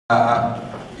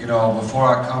You know, before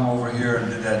I come over here and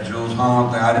did that Jules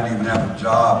Holland thing, I didn't even have a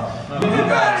job.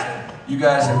 You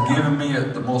guys have given me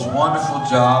the most wonderful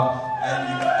job, and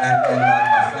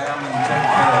my family, you take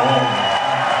care of all of them.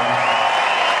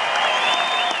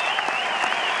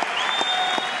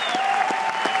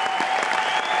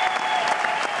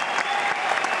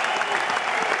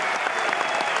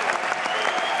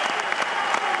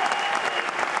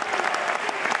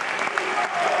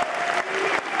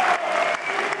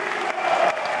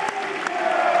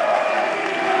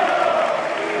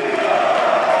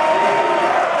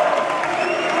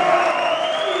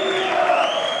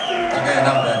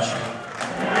 Enough of that shit.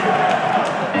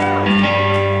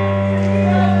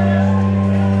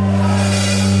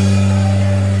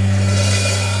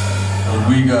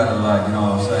 We gotta, like, you know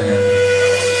what I'm saying?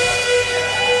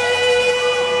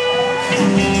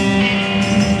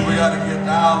 We gotta get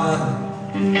down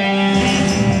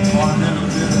on a little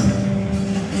bit of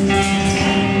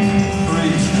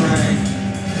three-string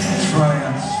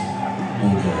trance.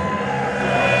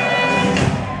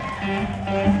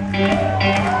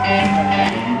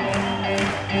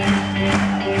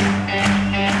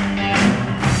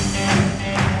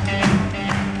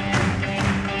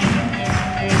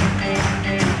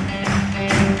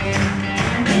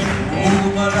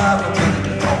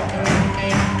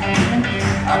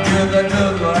 That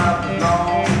does what I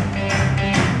belong.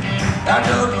 That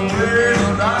doesn't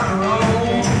wheel down the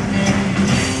road.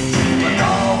 But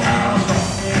doghouse on.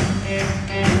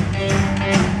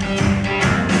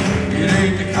 It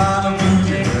ain't the kind of blues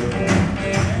you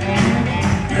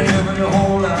you're living your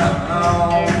whole life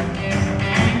long.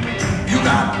 You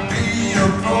got to be a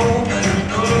pro that you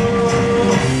know.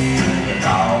 The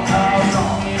doghouse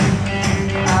on.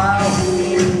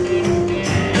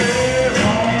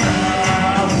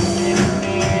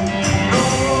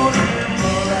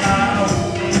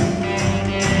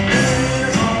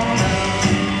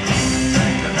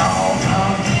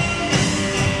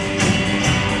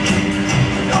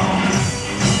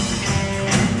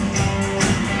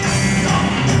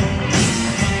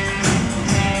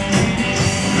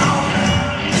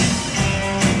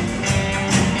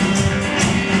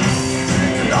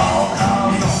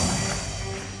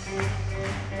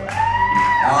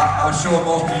 I'm sure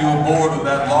most of you are bored with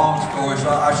that long story, so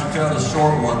I should tell the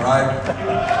short one, right?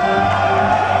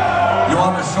 You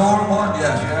want the short one?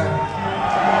 Yes, yeah?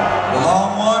 The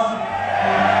long one?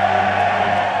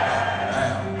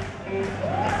 Damn.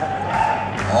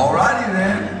 Alrighty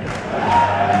then.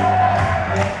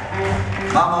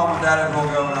 My mom and daddy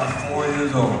broke up when I was 4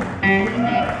 years old.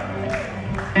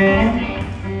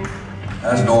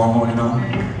 That's normal, you know?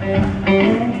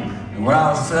 And when I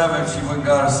was 7, she went and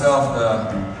got herself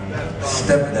the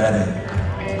stepdaddy.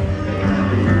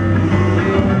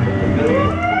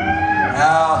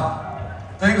 Now,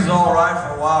 things was all right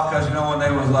for a while, because, you know, when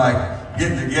they was like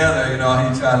getting together, you know,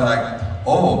 he tried like,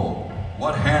 oh,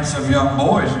 what handsome young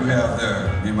boys you have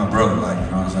there. Me and my brother, like,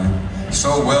 you know what I'm saying?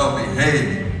 So well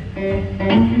behaved.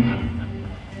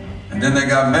 And then they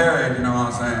got married, you know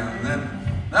what I'm saying? And then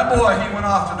that boy, he went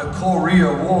off to the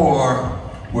Korea War,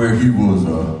 where he was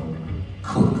a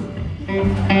cook.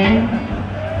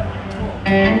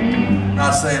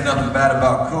 Not saying nothing bad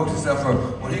about cooks, except for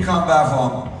when he come back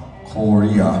from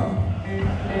Korea,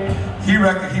 he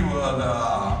reckoned he was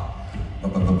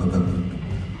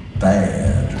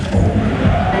bad.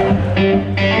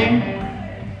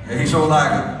 Yeah, he's so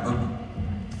like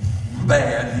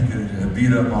bad, he could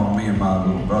beat up on me and my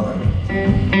little brother.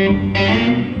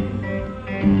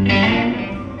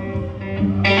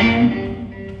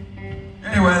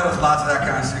 Anyway, there was lots of that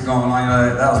kind of shit going on. You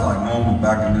know, that was like normal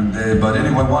back in the day. But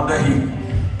anyway, one day he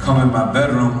come in my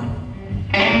bedroom.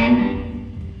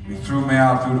 He threw me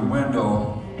out through the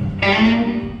window.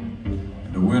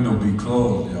 And the window be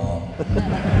closed, y'all.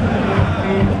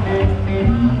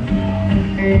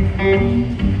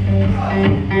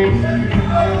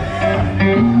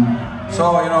 So,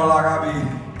 you know, like I be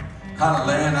kind of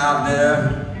laying out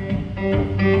there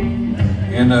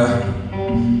in the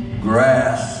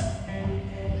grass,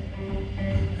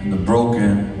 in the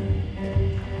broken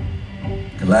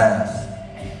glass,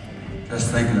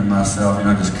 just thinking to myself, you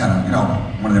know, just kind of, you know,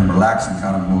 one of them relaxing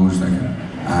kind of moods, thinking,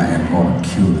 I am going to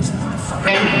kill this motherfucker.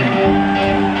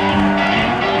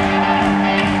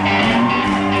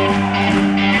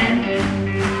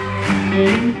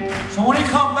 So when he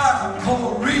come back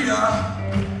from Korea,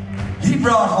 he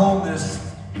brought home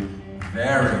this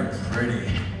very pretty,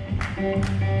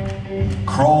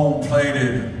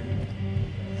 chrome-plated,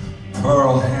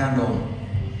 pearl-handled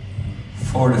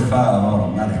 45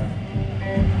 automatic.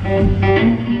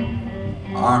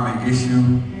 Army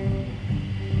issue,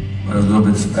 But it was a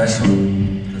little bit special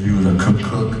because he was a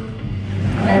cook.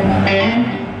 And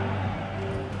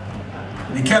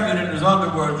he kept it in his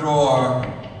underwear drawer.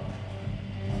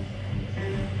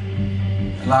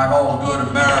 And like all good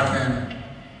American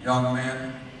young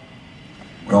men,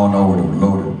 we all know where the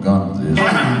loaded guns is.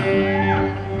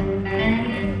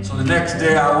 So the next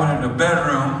day I went in the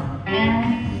bedroom,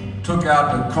 took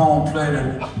out the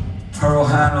chrome-plated Pearl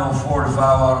handle 45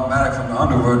 automatic from the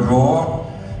underwear drawer,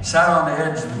 sat on the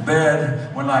edge of the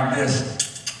bed, went like this,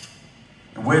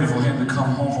 and waited for him to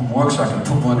come home from work so I could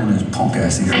put one in his punk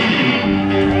ass ear. And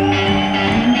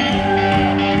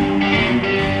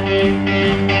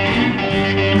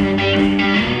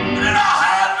it all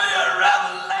had me a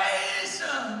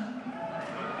revelation.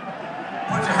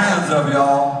 Put your hands up,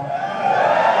 y'all.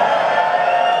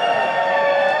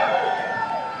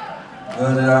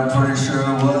 But I'm pretty sure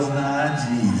it was not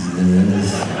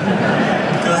Jesus.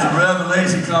 Because the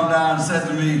revelation come down and said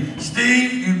to me,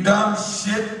 Steve, you dumb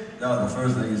shit. That was the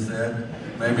first thing he said.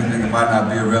 Made me think it might not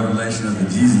be a revelation of the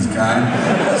Jesus kind.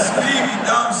 Steve, you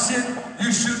dumb shit.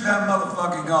 You shoot that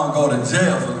motherfucker, you're gonna go to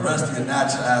jail for the rest of your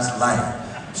natural ass life.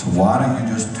 So why don't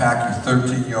you just pack your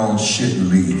 13-year-old shit and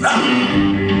leave?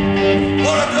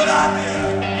 What a good idea.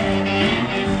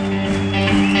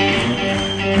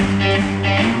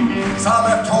 So I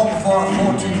left home before I was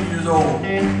 14 years old.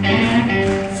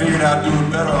 Figured I'd do it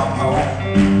better on my own.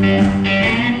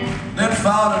 Then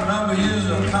followed a number of years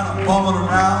of kind of bumming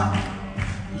around,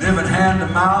 living hand to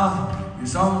mouth, and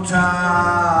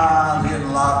sometimes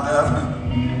getting locked up,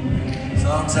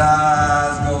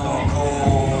 sometimes going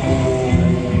cold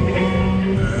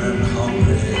and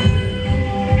hungry.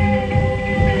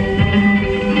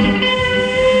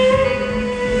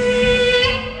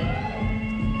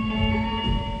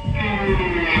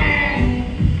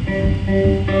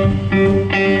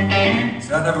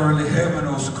 I never really had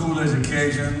no school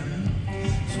education,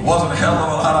 so it wasn't a hell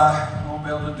of a lot I won't be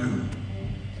able to do.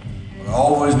 But I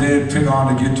always did pick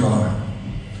on the guitar,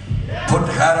 put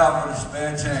the hat out for the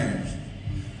spare change.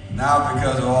 Now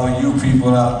because of all you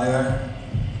people out there,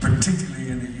 particularly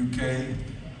in the UK,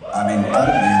 I mean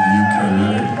only in the UK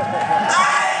really, I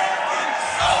am getting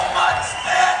so much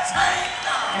spare change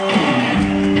now.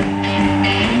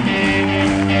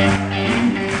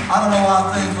 I don't know why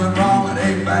things went wrong, it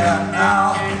ain't bad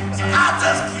now. So I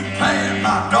just keep playing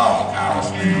my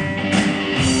doghouse music.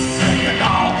 Sing the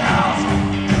doghouse.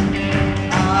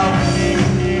 I'll be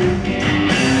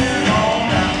all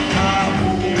that I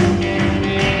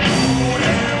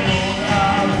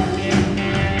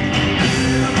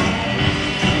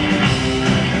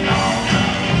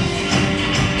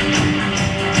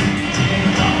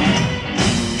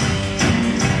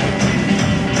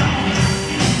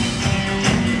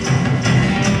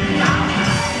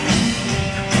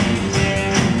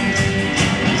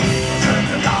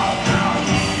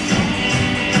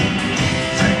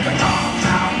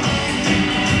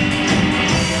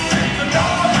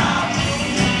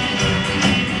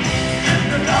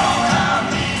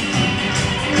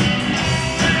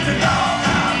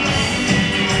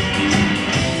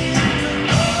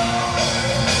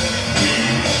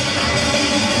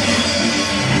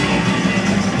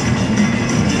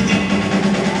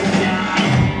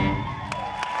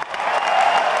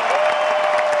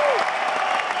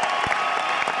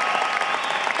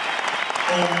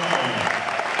Oh.